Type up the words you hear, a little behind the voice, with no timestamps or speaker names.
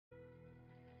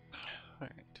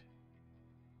Alright.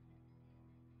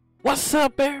 What's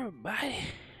up, everybody?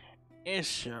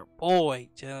 It's your boy,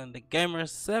 Jalen the Gamer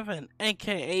 7,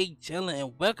 aka Jalen,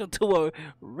 and welcome to a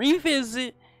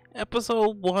revisit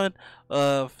episode 1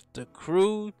 of The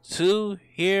Crew 2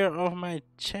 here on my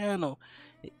channel.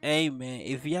 Hey man,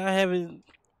 if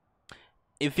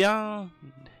y'all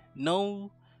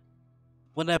know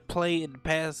when I played in the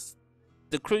past,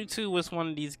 The Crew 2 was one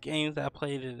of these games I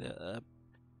played in the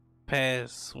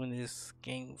past when this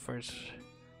game first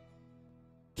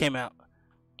came out.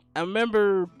 I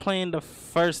remember playing the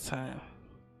first time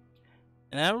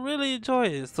and I really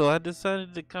enjoyed it, so I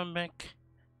decided to come back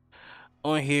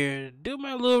on here, do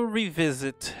my little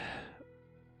revisit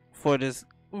for this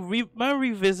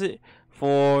revisit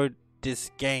for this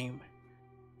game.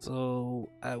 So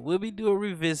I will be doing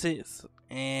revisits,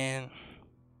 and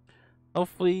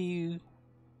hopefully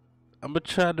I'm gonna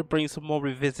try to bring some more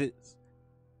revisits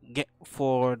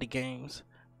for the games.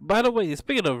 By the way,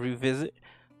 speaking of revisit,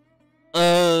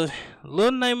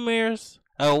 Little Nightmares,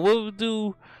 I will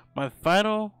do my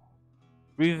final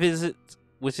revisit,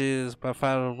 which is my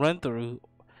final run through,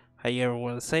 how you ever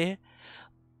want to say it,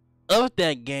 of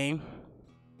that game.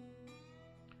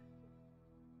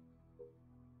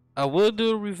 I will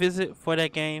do a revisit for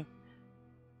that game,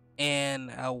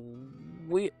 and I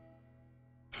will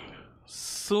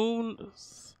soon.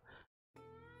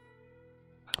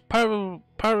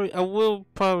 Probably, I will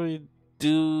probably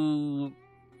do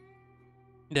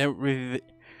that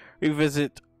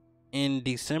revisit in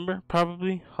December,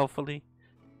 probably, hopefully.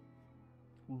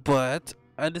 But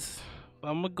I'm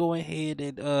gonna go ahead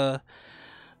and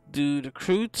do The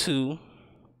Crew 2.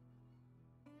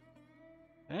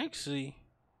 Actually,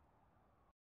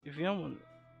 if y'all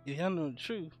know the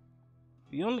truth,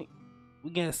 we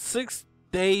got 6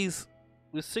 days.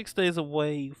 We're 6 days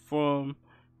away from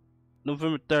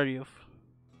November 30th,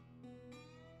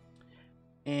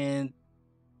 and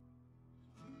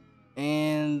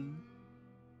in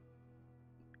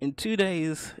 2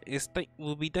 days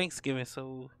will be Thanksgiving.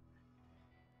 So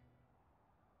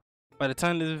by the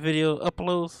time this video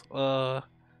uploads,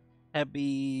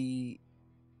 happy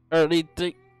early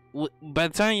by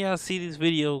the time y'all see this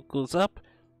video goes up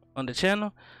on the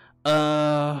channel,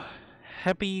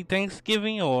 happy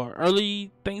Thanksgiving, or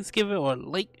early Thanksgiving, or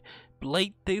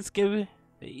late Thanksgiving.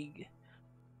 There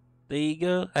you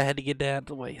go. I had to get that out of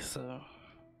the way. So,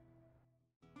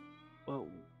 well,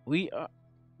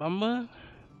 I'm gonna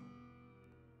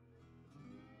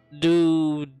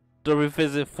do the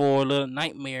revisit for Little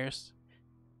Nightmares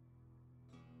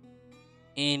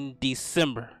in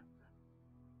December.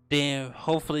 Then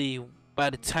hopefully by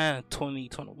the time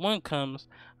 2021 comes,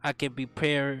 I can be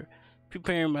preparing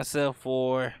myself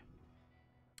for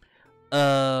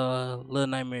Little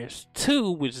Nightmares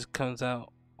 2, which comes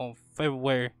out on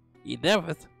February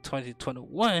 11th,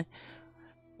 2021,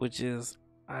 which is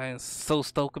I'm so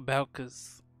stoked about,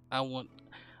 because I want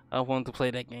to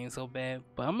play that game so bad.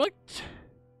 But I'm like,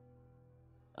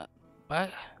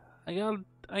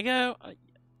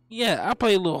 yeah, I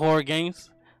play little horror games.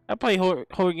 I play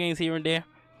horror games here and there.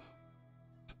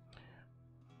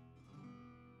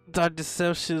 Dark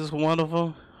Deception is one of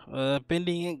them.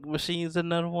 Bending Ink Machine is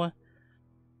another one.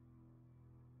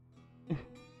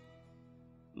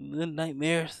 The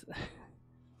Nightmares.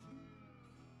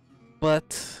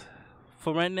 But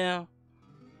for right now,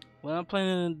 what I'm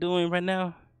planning on doing right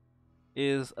now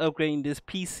is upgrading this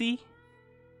PC.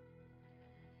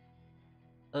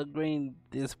 Upgrading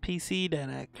this PC that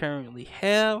I currently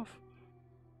have,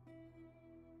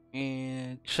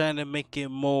 and trying to make it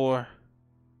more,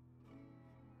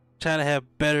 trying to have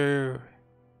better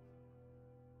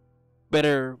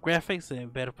graphics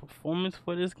and better performance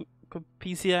for this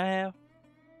PC I have.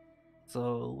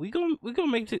 So we gonna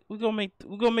make it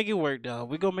work, dog.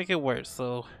 We gonna make it work.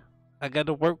 So I got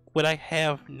to work what I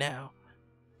have now.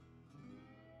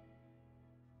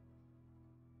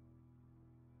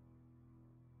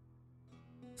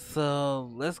 So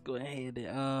let's go ahead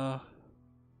and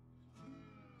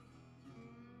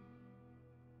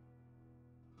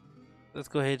let's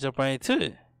go ahead and jump right into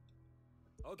it.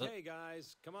 Okay,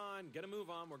 guys, come on, get a move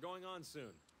on. We're going on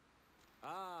soon.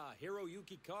 Ah,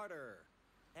 Hiroyuki Carter.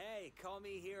 Hey, call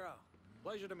me Hiro.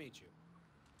 Pleasure to meet you.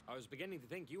 I was beginning to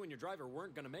think you and your driver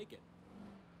weren't going to make it.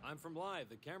 I'm from Live,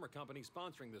 the camera company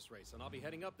sponsoring this race, and I'll be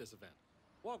heading up this event.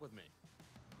 Walk with me.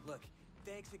 Look,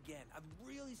 thanks again. I'm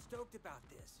really stoked about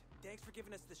this. Thanks for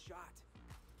giving us the shot.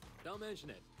 Don't mention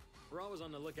it. We're always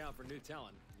on the lookout for new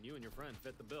talent, and you and your friend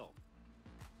fit the bill.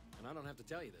 And I don't have to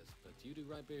tell you this, but you do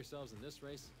right by yourselves in this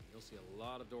race, you'll see a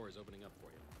lot of doors opening up for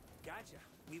you. Gotcha.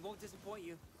 We won't disappoint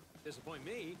you. Disappoint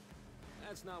me?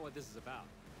 That's not what this is about.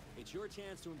 It's your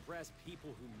chance to impress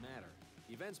people who matter.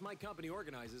 The events my company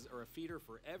organizes are a feeder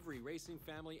for every racing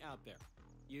family out there.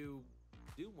 You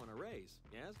do want to race,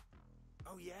 yes?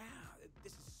 Oh yeah,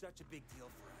 this is such a big deal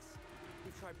for us.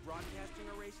 We've tried broadcasting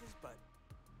our races, but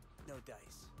no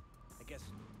dice. I guess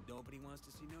nobody wants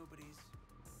to see nobodies.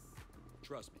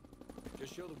 Trust me.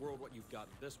 Just show the world what you've got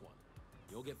in this one.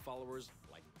 You'll get followers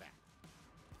like that.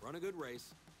 Run a good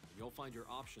race, and you'll find your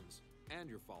options and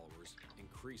your followers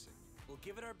increasing. We'll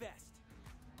give it our best.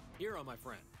 Hero, my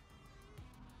friend.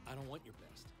 I don't want your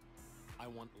best. I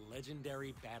want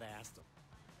legendary badassdom.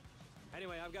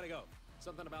 Anyway, I've got to go.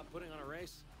 Something about putting on a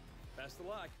race. Best of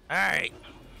luck. All right.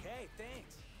 Okay,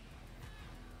 thanks.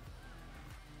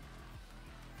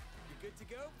 You're good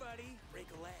to go, buddy. Break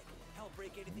a leg. Hell,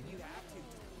 break anything you have to.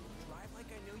 Just drive like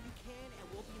I know you can, and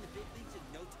we'll be in the big leagues in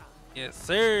no time. Yes,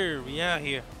 sir. We out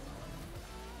here.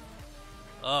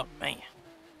 Oh man.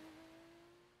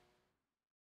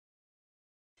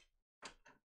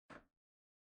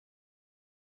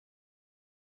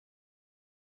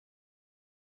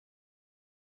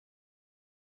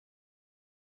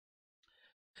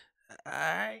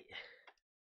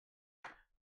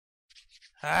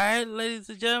 Alright, ladies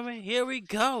and gentlemen, here we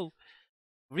go.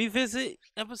 Revisit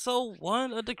episode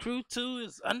 1 of The Crew 2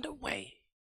 is underway.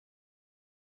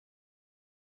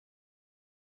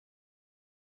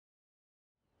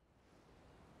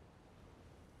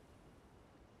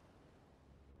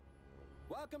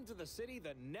 Welcome to the city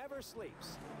that never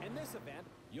sleeps. In this event,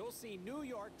 you'll see New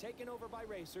York taken over by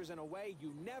racers in a way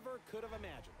you never could have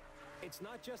imagined. It's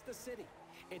not just a city.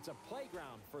 It's a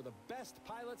playground for the best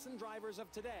pilots and drivers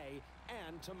of today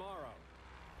and tomorrow.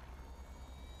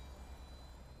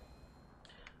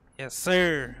 Yes,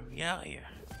 sir. We out here.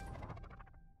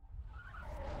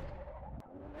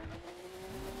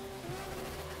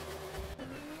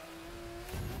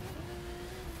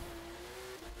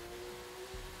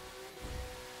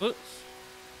 Oops.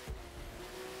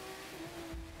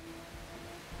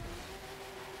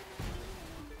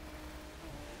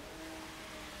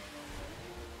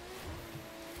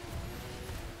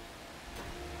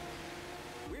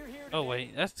 Oh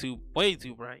wait, that's way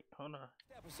too bright. Hold on.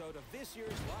 Episode of this year's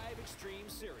Live Extreme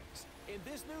series. In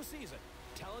this new season,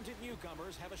 talented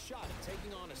newcomers have a shot at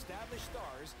taking on established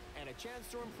stars and a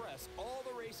chance to impress all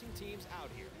the racing teams out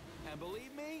here. And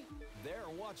believe me, they're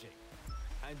watching.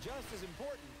 And just as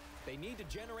important, they need to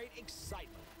generate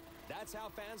excitement. That's how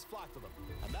fans flock to them.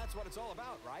 And that's what it's all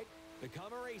about, right?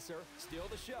 Become a racer, steal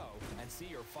the show, and see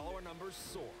your follower numbers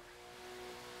soar.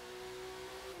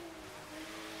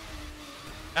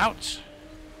 Ouch.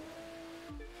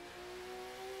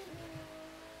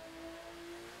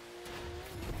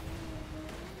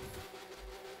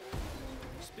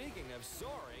 Speaking of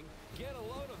soaring, get a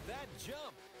load of that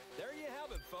jump. There you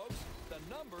have it, folks. The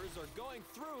numbers are going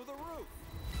through the roof.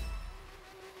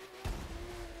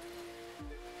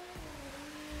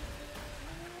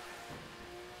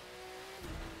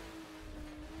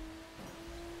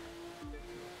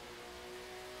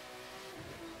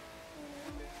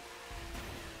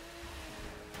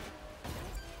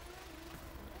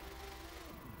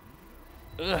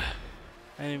 Ugh.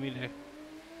 I didn't mean to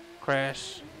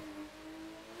crash.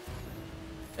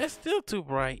 It's still too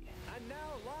bright. And now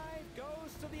live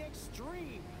goes to the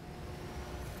extreme.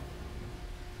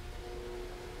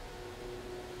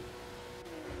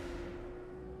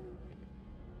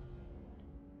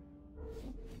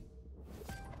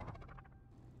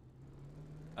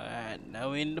 Alright,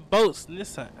 now we're in the boats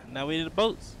this time. Now we're in the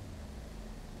boats.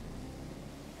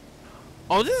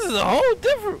 Oh, this is a whole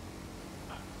different.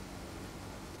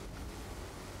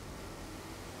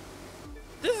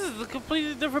 This is a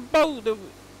completely different boat.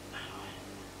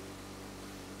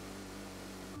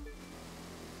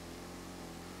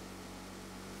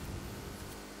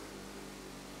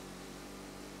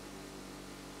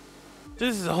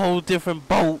 This is a whole different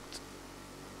boat.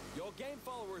 You'll gain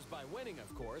followers by winning,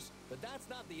 of course, but that's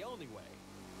not the only way.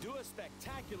 Do a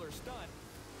spectacular stunt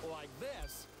like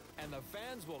this, and the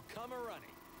fans will come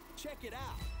a-running. Check it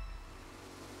out.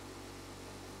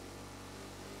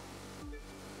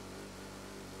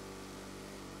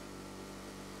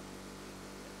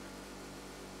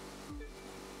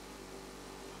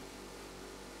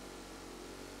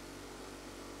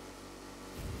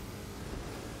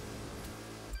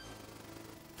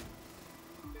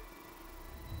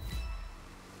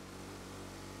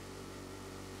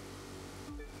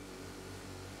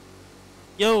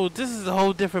 Yo, this is a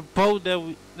whole different boat that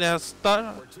we now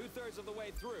start. We're 2/3 of the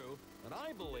way through, and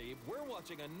I believe we're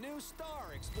watching a new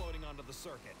star exploding onto the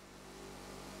circuit.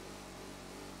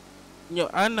 Yo,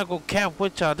 I'm not gonna cap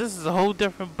with y'all. This is a whole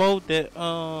different boat that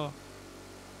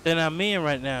than I'm in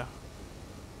right now.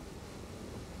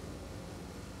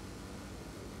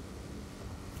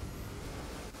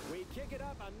 We kick it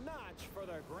up a notch for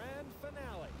the grand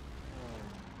finale.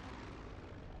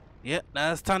 Yep,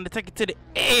 now it's time to take it to the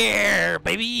air,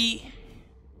 baby.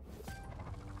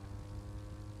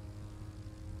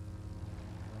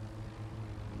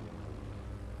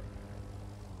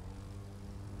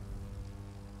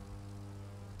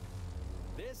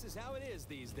 This is how it is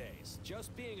these days.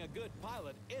 Just being a good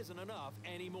pilot isn't enough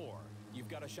anymore. You've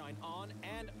got to shine on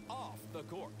and off the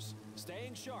course,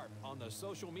 staying sharp on the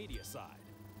social media side.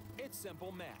 It's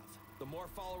simple math. The more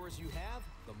followers you have,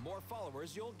 the more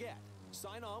followers you'll get.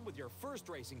 Sign on with your first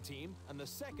racing team, and the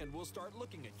second will start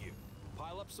looking at you.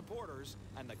 Pile up supporters,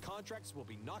 and the contracts will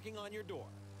be knocking on your door.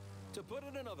 To put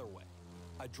it another way,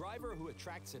 a driver who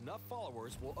attracts enough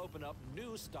followers will open up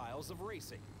new styles of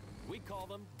racing. We call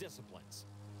them disciplines.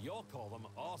 You'll call them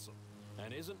awesome.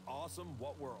 And isn't awesome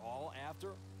what we're all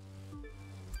after?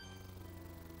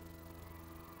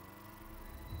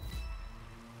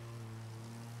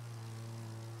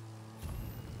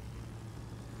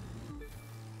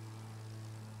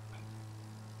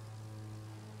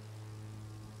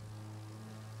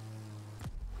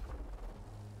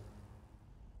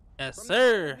 Yes, From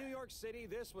sir. New York City,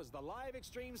 this was the Live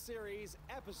Extreme Series,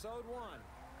 Episode 1.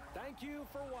 Thank you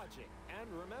for watching, and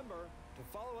remember to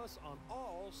follow us on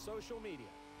all social media.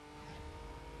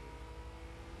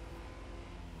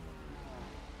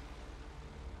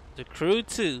 The Crew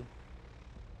 2.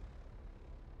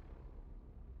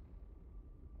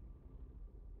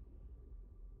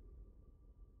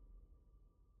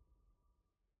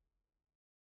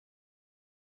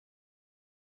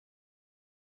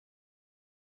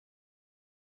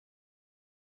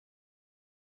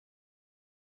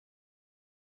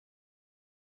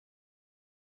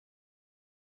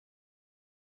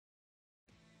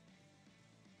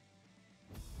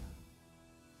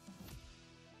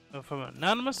 From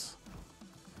anonymous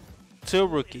to a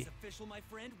rookie. It's official, my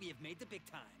friend. We have made the big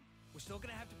time. We're still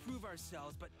gonna have to prove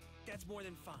ourselves, but that's more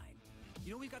than fine.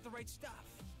 You know, we've got the right stuff.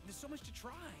 There's so much to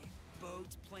try.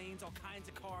 Boats, planes, all kinds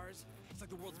of cars. It's like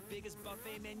the world's biggest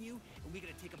buffet menu, and we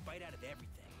gotta take a bite out of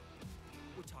everything.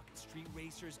 We're talking street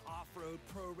racers, off-road,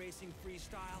 pro racing,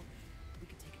 freestyle. We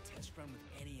could take a test run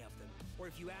with any of them. Or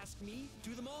if you ask me,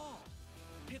 do them all.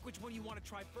 Pick which one you want to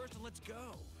try first and let's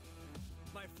go.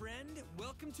 My friend,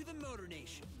 welcome to the Motor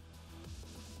Nation.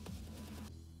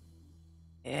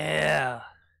 Yeah.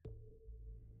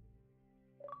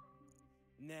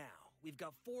 Now, we've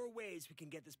got 4 ways we can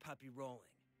get this puppy rolling.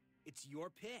 It's your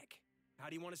pick. How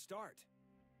do you want to start?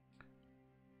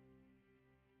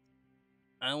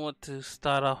 I want to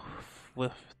start off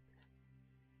with.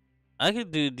 I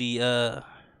could do the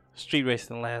street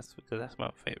racing last because that's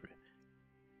my favorite.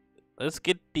 Let's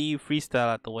get the freestyle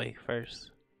out the way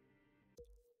first.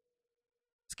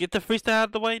 Let's get the freestyle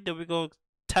out the way. Then we go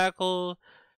tackle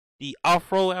the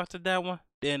off-road after that one.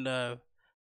 Then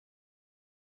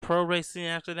pro racing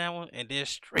after that one, and then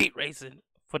street racing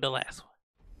for the last one.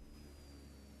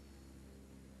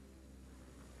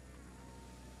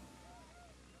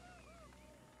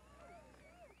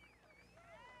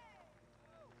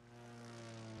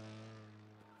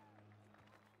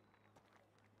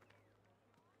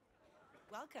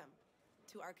 Welcome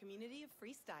to our community of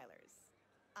freestylers.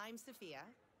 I'm Sophia,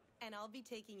 and I'll be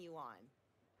taking you on.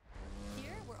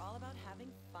 Here, we're all about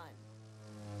having fun.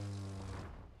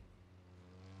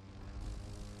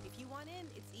 If you want in,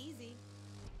 it's easy.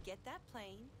 Get that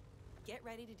plane, get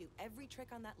ready to do every trick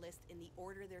on that list in the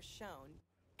order they're shown,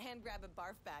 and grab a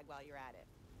barf bag while you're at it.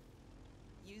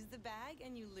 Use the bag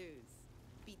and you lose.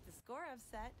 Beat the score I've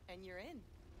set and you're in.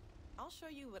 I'll show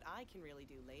you what I can really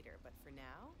do later, but for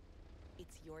now,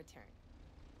 it's your turn.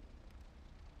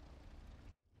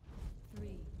 3,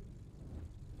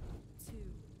 2,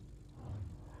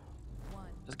 1.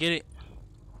 Let's get it.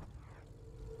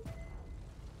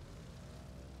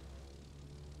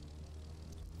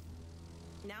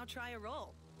 Now try a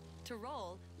roll. To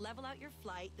roll, level out your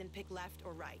flight, then pick left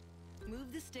or right.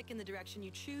 Move the stick in the direction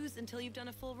you choose until you've done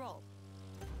a full roll.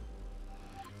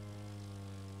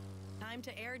 Time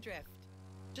to air drift.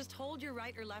 Just hold your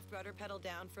right or left rudder pedal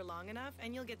down for long enough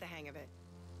and you'll get the hang of it.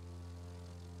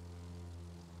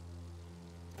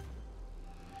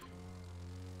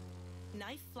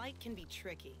 Knife flight can be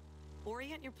tricky.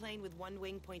 Orient your plane with one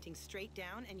wing pointing straight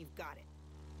down and you've got it.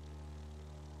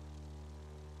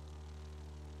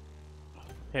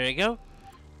 Here we go.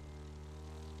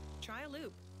 Try a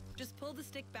loop. Just pull the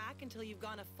stick back until you've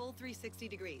gone a full 360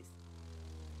 degrees.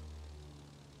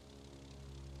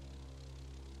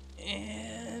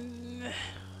 And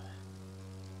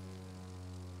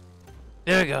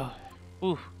There we go.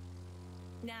 Ooh.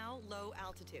 Now, low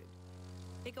altitude.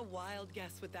 Take a wild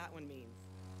guess what that one means.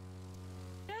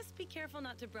 Just be careful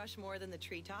not to brush more than the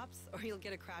treetops, or you'll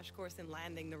get a crash course in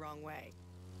landing the wrong way.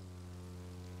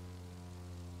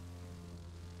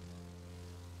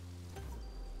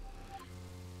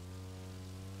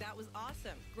 That was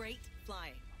awesome. Great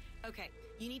flying. Okay,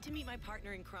 you need to meet my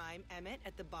partner in crime, Emmett,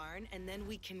 at the barn, and then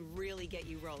we can really get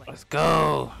you rolling. Let's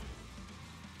go.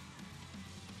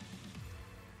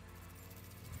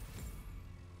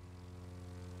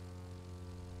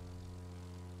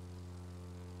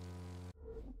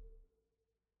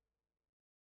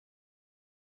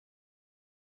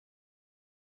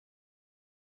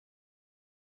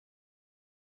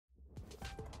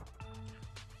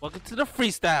 Welcome to the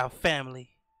freestyle family.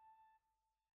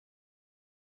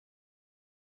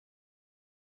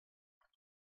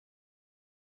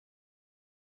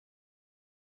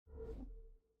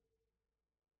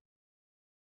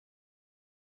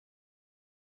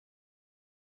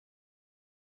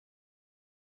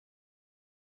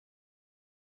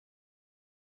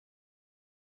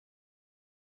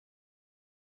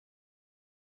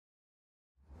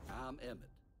 I'm Emmett.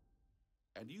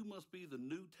 And you must be the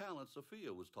new talent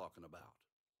Sophia was talking about.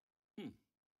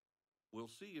 We'll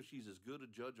see if she's as good a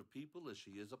judge of people as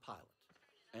she is a pilot.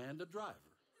 And a driver.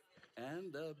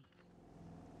 And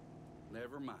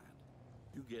never mind.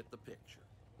 You get the picture.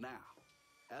 Now,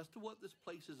 as to what this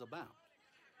place is about,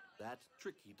 that's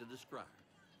tricky to describe.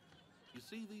 You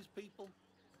see these people?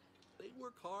 They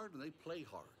work hard and they play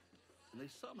hard. And they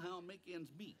somehow make ends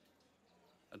meet.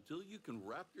 Until you can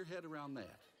wrap your head around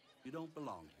that, you don't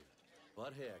belong here.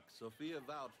 But heck, Sophia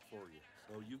vouched for you,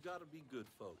 so you've got to be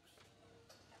good folks.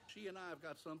 She and I have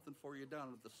got something for you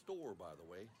down at the store, by the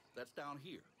way. That's down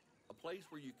here. A place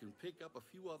where you can pick up a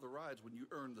few other rides when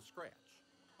you earn the scratch.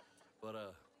 But,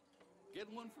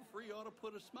 getting one for free ought to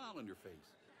put a smile on your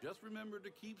face. Just remember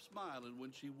to keep smiling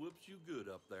when she whoops you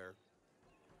good up there.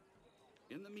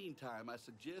 In the meantime, I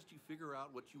suggest you figure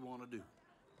out what you want to do.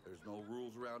 There's no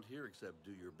rules around here except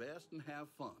do your best and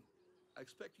have fun. I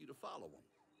expect you to follow them.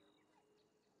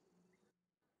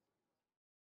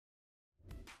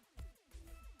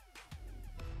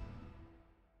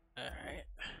 Alright.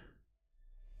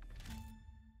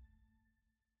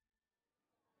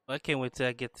 I can't wait till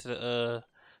I get to the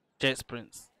jet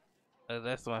sprints.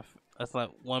 That's like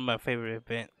one of my favorite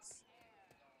events.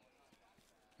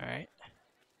 Alright.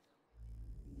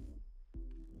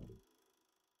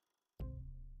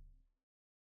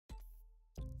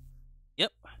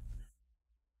 Yep.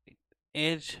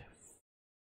 Edge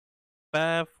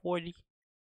 540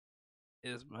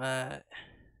 is my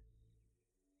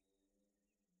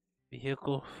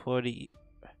vehicle for the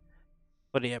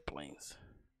airplanes.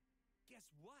 Guess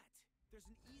what? There's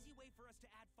an easy way for us to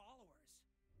add followers.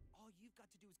 All you've got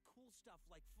to do is cool stuff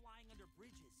like flying under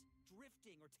bridges,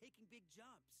 drifting, or taking big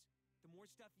jumps. The more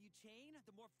stuff you chain,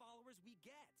 the more followers we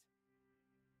get.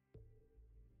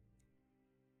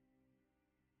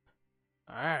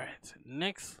 Alright,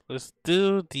 next let's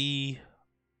do the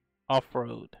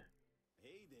off-road.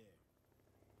 Hey there.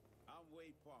 I'm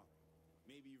Wade Parker.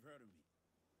 Maybe you've heard of me.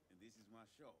 And this is my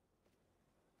show.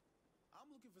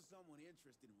 I'm looking for someone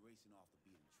interested in racing off the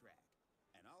beaten track.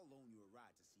 And I'll loan you a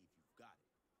ride to see if you've got it.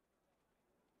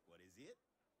 What is it?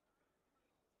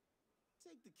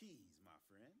 Take the keys, my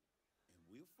friend, and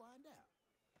we'll find out.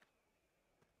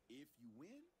 If you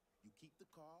win, you keep the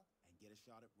car and get a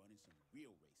shot at running some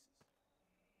real races.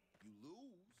 You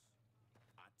lose,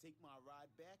 I take my ride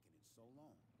back and it's so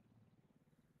long.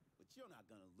 But you're not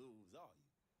gonna lose, are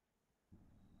you?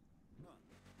 Huh.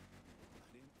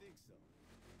 I didn't think so.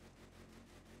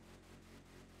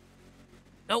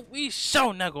 No, we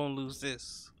sure not gonna lose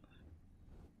this.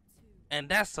 And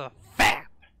that's a fact.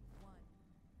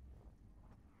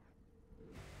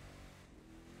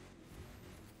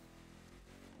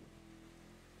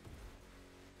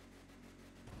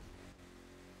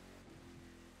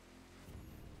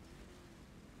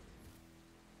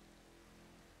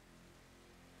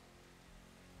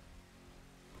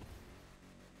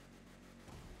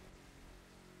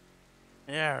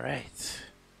 All right.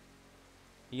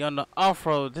 You on the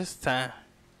off-road this time.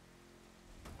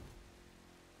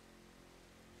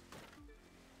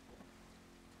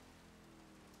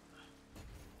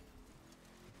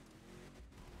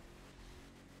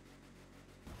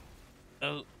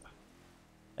 Oh,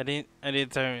 I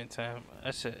didn't turn in time.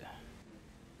 I should.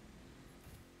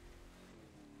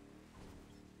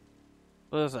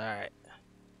 Well, it's all right.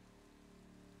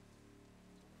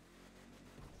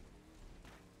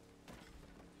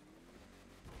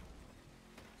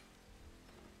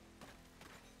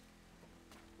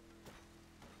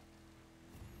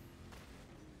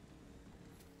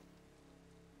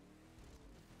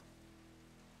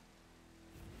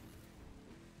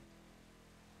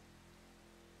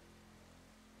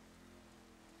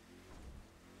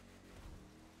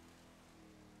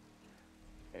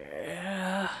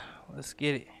 Let's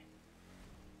get it.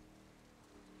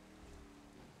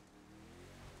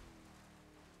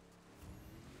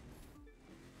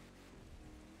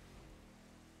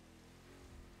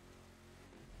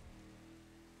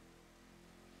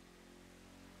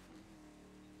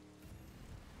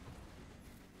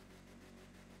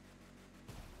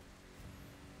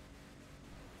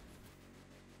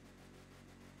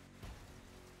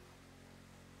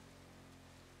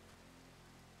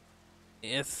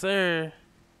 Yes, sir.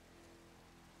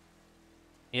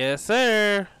 Yes,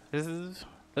 sir. This is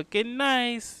looking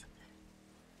nice.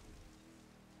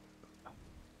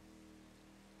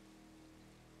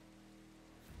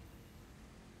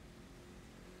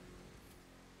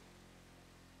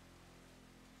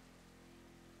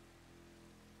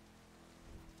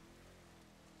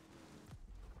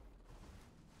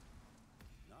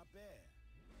 Not bad.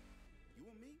 You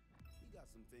and me, we got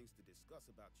some things to discuss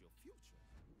about your future.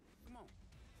 Come on,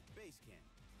 base camp,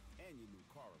 and your new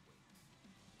car awaits.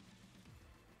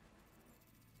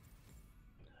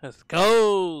 Let's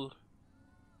go.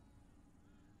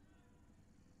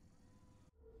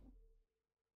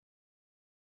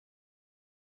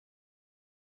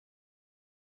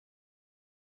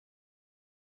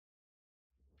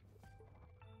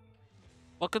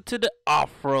 Welcome to the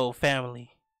off-road family.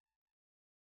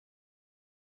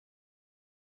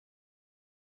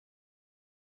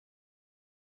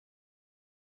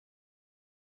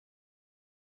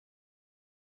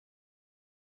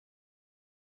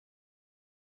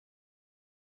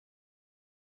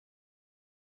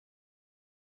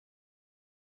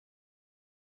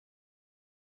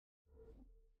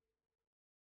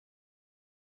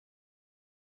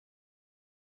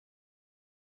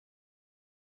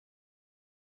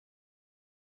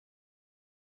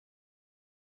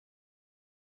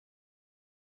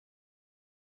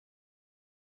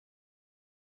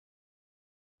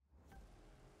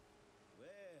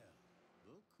 Well,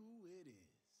 look who it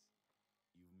is.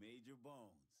 You've made your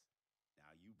bones.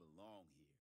 Now you belong here.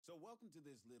 So welcome to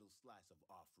this little slice of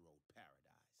off-road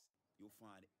paradise. You'll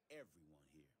find everyone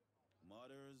here.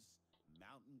 Mudders,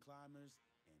 mountain climbers,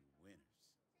 and winners.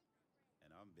 And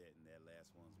I'm betting that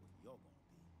last one's what you're gonna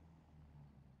be.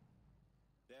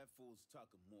 That fool's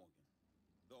Tucker Morgan,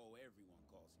 though everyone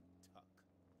calls him Tuck.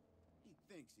 He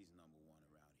thinks he's number one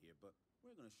around here, but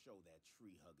we're gonna show that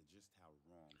tree hugger just how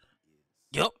wrong he is.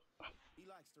 Yup. He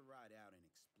likes to ride out and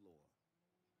explore.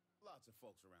 Lots of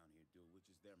folks around here do, which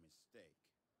is their mistake.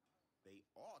 They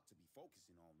ought to be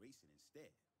focusing on racing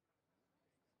instead.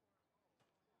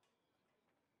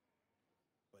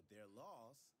 But their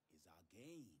loss is our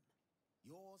gain.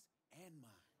 Yours and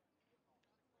mine.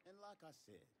 And like I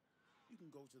said, you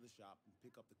can go to the shop and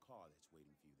pick up the car that's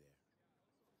waiting for you there.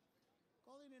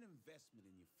 Call it an investment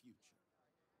in your future.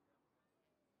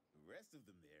 The rest of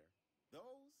them there,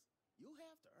 those you'll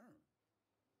have to earn.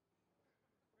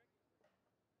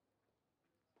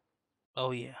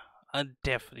 Oh yeah, I'm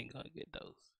definitely gonna get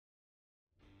those.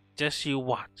 Just you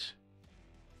watch.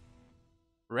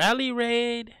 Rally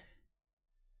raid.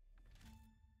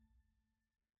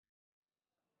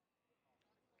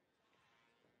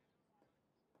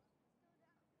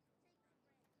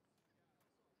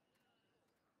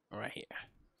 Right here.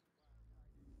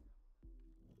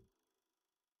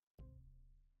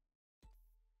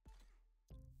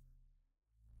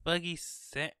 Buggy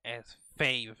set as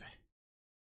fave.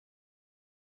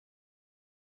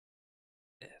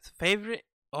 As favorite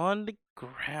on the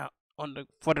ground.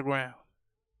 For the ground.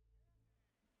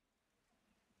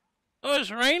 Oh,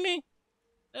 it's raining.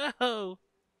 Oh.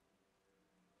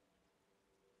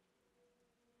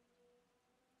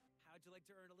 How'd you like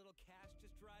to earn a little cash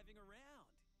just driving around?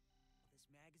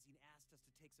 This magazine asked us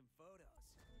to take some photos.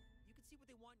 You can see what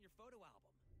they want in your photo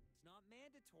album. It's not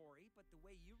mandatory, but the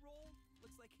way you roll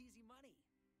looks like easy money.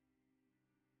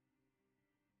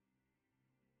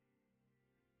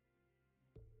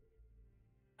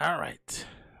 All right.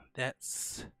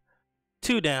 That's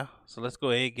 2 down. So let's go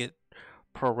ahead and get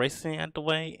pro racing out the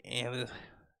way and let's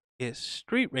get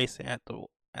street racing out the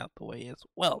way as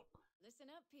well. Listen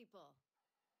up, people.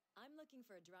 I'm looking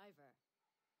for a driver.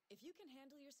 If you can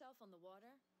handle yourself on the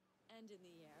water, and in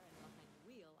the air, and behind the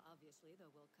wheel, obviously,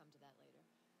 though we'll come to that later,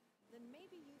 then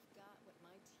maybe you've got what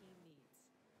my team needs.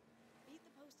 Beat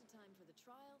the posted time for the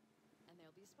trial, and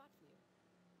there'll be a spot for you.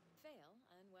 Fail,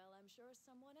 and well, I'm sure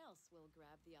someone else will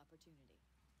grab the opportunity.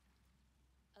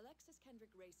 Alexis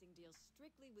Kendrick Racing deals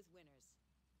strictly with winners.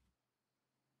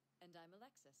 And I'm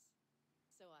Alexis,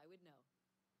 so I would know.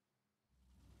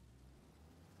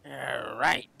 All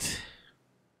right.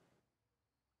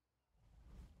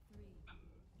 3,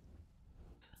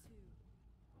 2,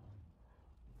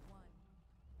 1.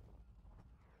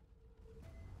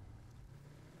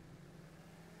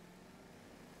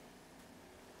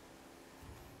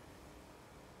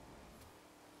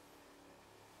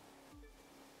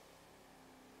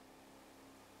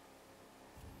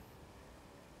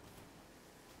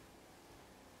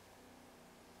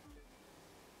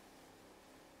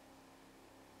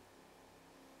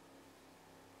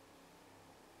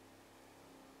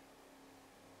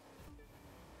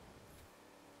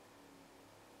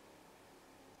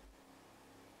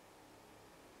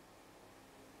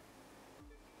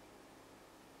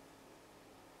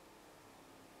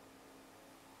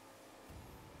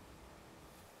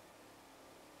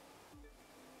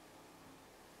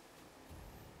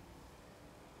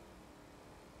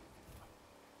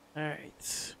 All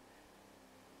right.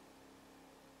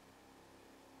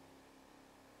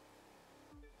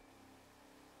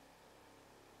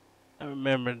 I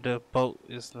remember the boat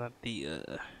is not the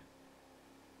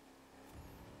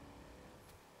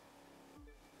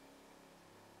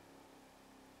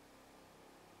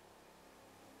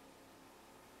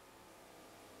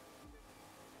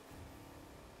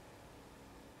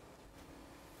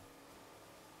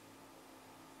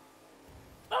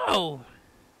Oh.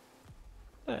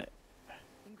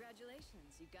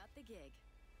 Congratulations, you got the gig.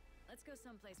 Let's go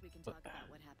someplace we can talk about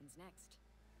what happens next.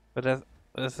 But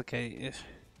that's okay.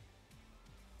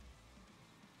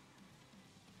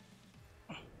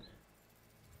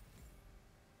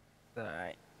 All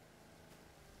right.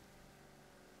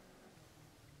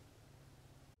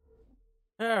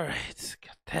 All right.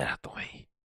 Got that out the way.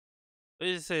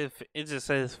 It just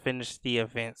says finish the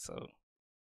event, so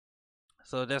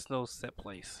that's no set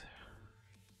place.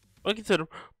 Welcome to the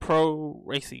pro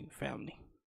racing family.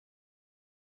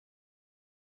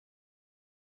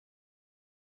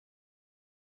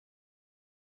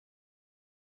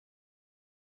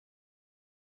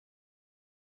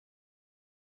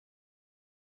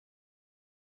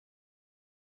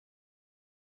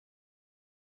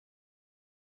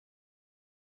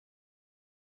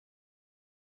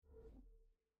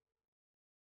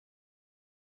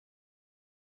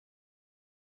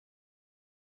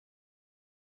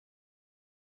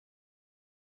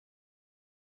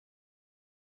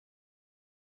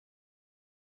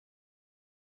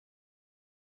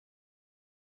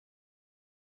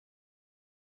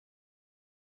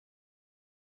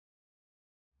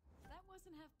 That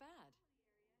wasn't half bad.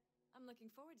 I'm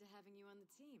looking forward to having you on the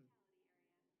team.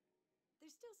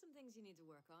 There's still some things you need to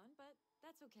work on, but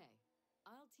that's okay.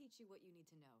 I'll teach you what you need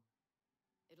to know.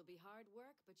 It'll be hard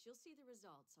work, but you'll see the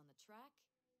results on the track,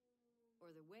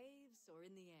 or the waves, or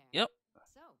in the air. Yep.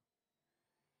 So,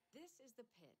 this is the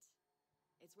pit.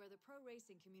 It's where the pro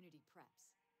racing community preps.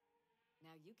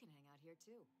 Now you can hang out here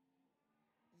too.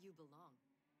 You belong.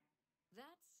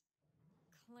 That's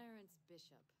Clarence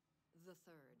Bishop, the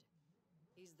third.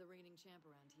 He's the reigning champ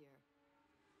around here.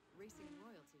 Racing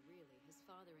royalty, really. His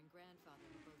father and grandfather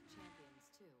were both champions,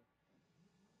 too.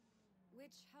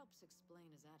 Which helps explain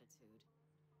his attitude.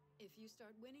 If you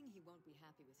start winning, he won't be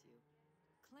happy with you.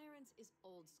 Clarence is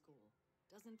old school.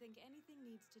 Doesn't think anything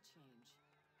needs to change.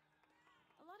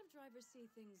 A lot of drivers see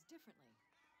things differently.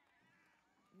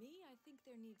 Me, I think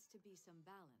there needs to be some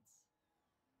balance.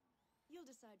 You'll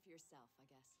decide for yourself, I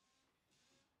guess.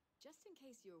 Just in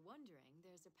case you're wondering,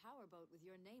 there's a powerboat with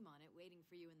your name on it waiting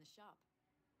for you in the shop.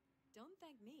 Don't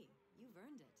thank me. You've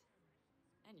earned it.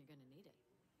 And you're gonna need it.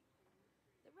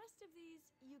 The rest of these,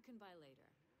 you can buy later.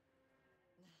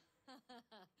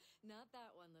 Not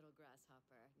that one, little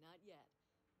grasshopper. Not yet.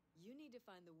 You need to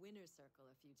find the winner's circle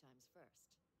a few times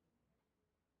first.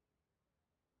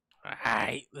 All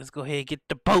right. Let's go ahead and get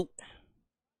the boat.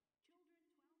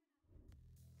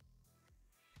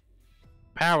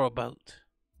 Powerboat.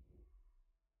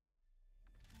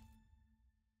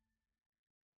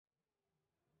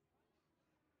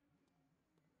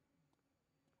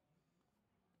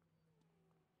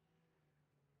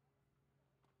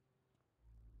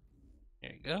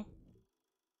 There you go.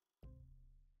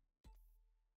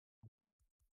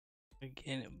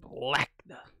 Again, black.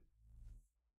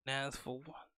 Now it's for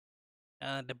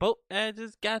one. The boat I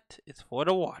just got is for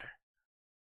the water.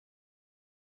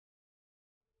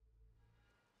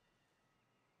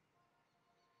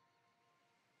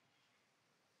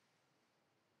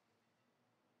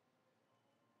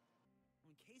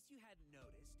 In case you hadn't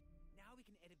noticed, now we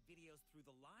can edit videos through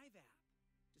the Live app.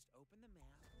 Just open the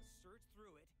map, search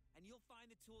through it, and you'll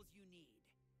find the tools you need.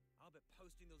 I'll bet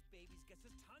posting those babies gets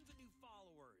us tons of new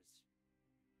followers.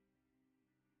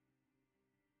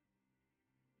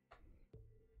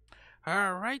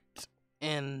 All right.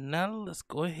 And now let's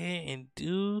go ahead and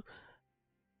do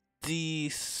the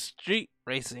street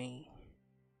racing,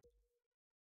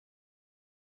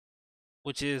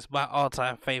 which is my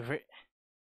all-time favorite.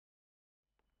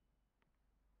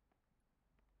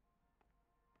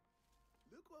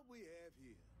 Look what we have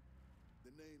here. The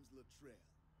name's Latrell.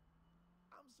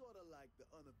 I'm sort of like the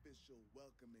unofficial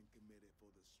welcoming committee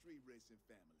for the street racing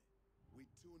family. We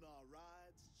tune our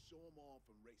rides, show them all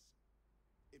from racing.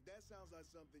 If that sounds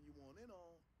like something you want in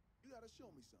on, you gotta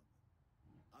show me something.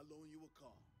 I'll loan you a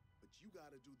car, but you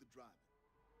gotta do the driving.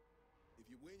 If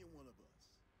you win, you're one of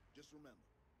us. Just remember,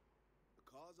 the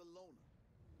car's a loaner.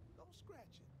 Don't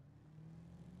scratch it.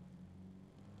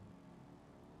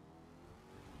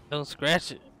 Don't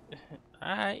scratch it.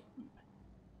 All right.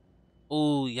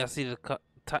 Ooh, y'all see the cut?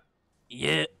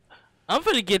 Yeah, I'm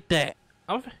finna get that.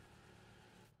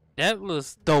 That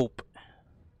looks dope.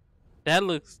 That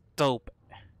looks dope.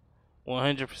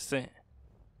 100%.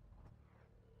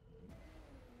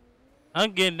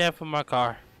 I'm getting that for my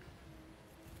car.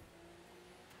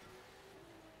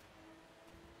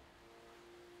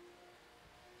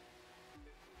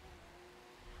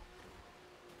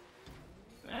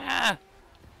 Ah!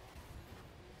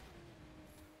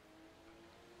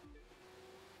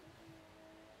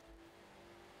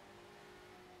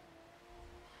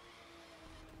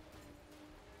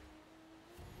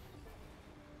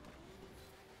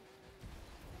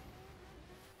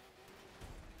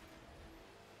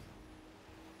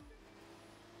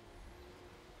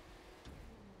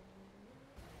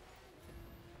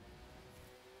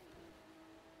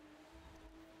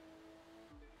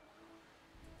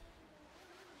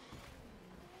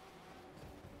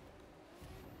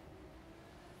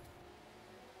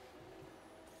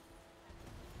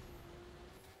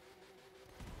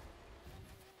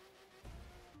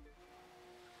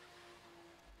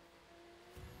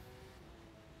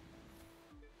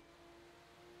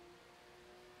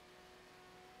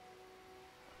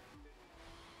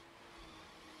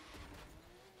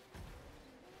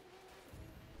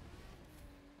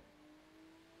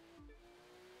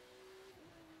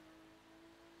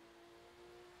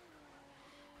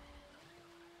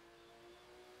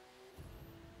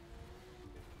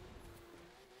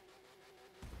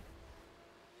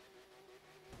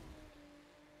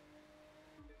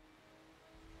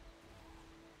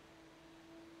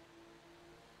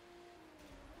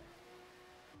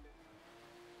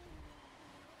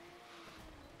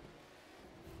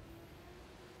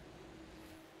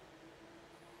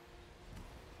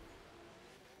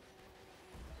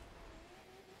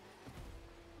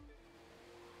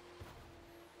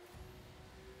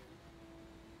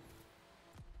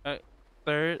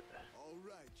 Third. All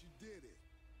right, you did it.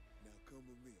 Now come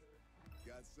with me.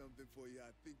 Got something for you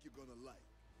I think you're gonna like.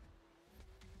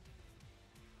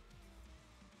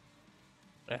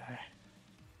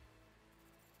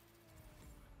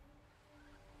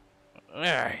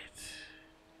 Alright.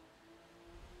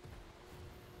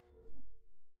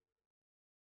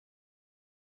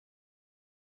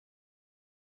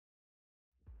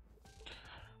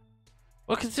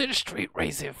 Well, consider street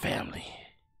racing family.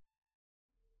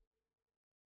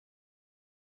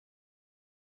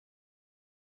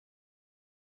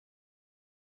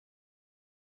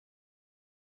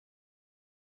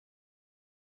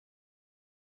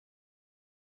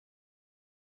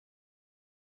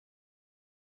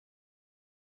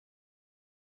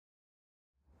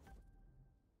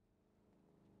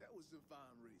 That was some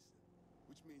fine racing,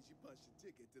 which means you punched your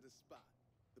ticket to the spot,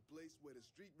 the place where the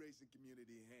street racing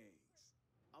community hangs.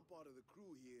 I'm part of the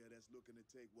crew here that's looking to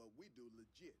take what we do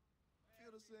legit.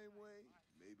 Feel the same way?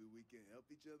 Maybe we can help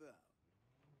each other out.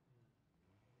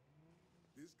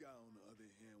 This guy, on the other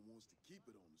hand, wants to keep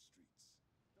it on the streets.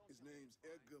 His name's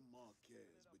Edgar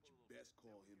Marquez, but you best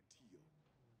call him Tio.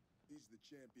 He's the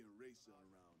champion racer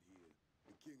around here,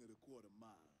 the king of the quarter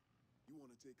mile. You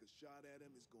want to take a shot at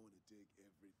him, it's going to take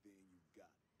everything you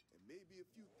got. And maybe a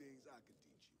few things I can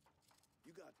teach you.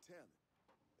 You got talent,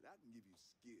 but I can give you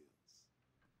skills.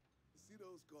 You see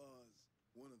those cars?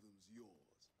 One of them's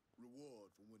yours.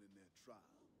 Reward for winning that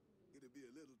trial. It'll be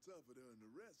a little tougher to earn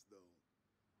the rest, though.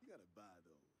 You gotta buy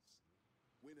those.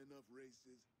 Win enough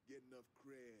races, get enough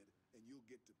cred, and you'll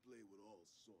get to play with all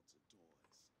sorts of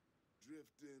toys.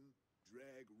 Drifting,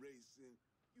 drag racing,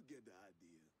 you get the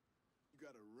idea. You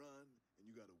gotta run, and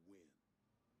you gotta win.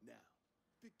 Now,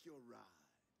 pick your ride.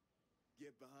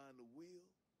 Get behind the wheel,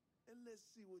 and let's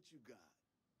see what you got.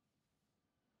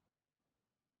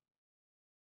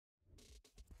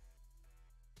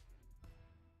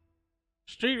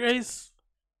 Street race.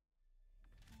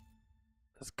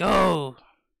 Let's go.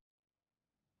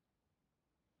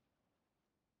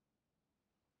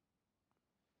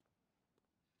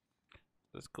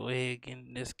 Let's go ahead and get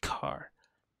in this car.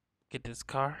 Get this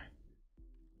car.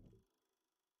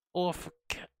 Oh, I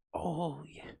forgot. Oh,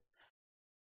 yeah.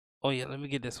 Oh, yeah. Let me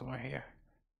get this one right here.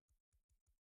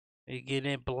 You get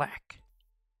in black.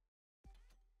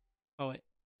 Oh, wait.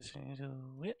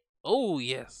 Oh,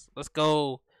 yes. Let's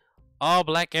go. All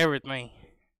black everything.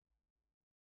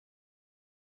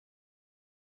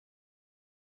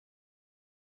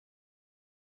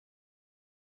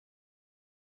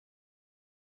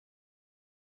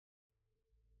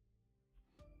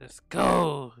 Let's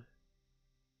go.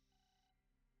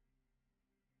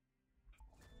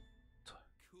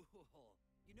 Cool.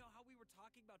 You know how we were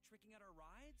talking about tricking out our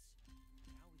rides?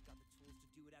 Now we've got the tools to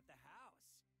do it at the house.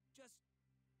 Just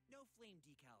no flame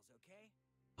decals,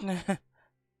 okay?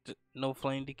 No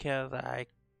flame decals. Alright.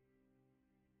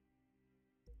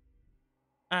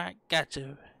 Alright,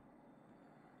 gotcha.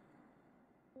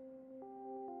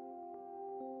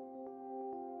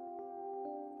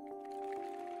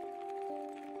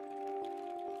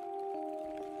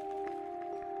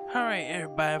 Alright,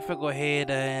 everybody, I'm gonna go ahead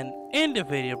and end the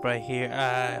video right here.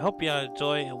 I hope y'all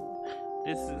enjoy it.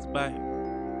 This is my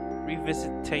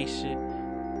revisitation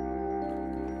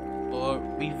or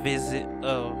revisit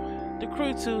of The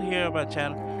Crew 2 here on my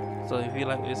channel. So if you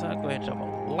like this, go ahead and drop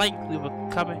a like, leave a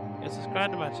comment, and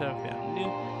subscribe to my channel if you're new.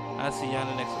 I'll see y'all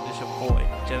in the next edition. Boy,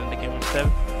 Jalen the Gamer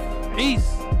 7.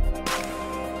 Peace!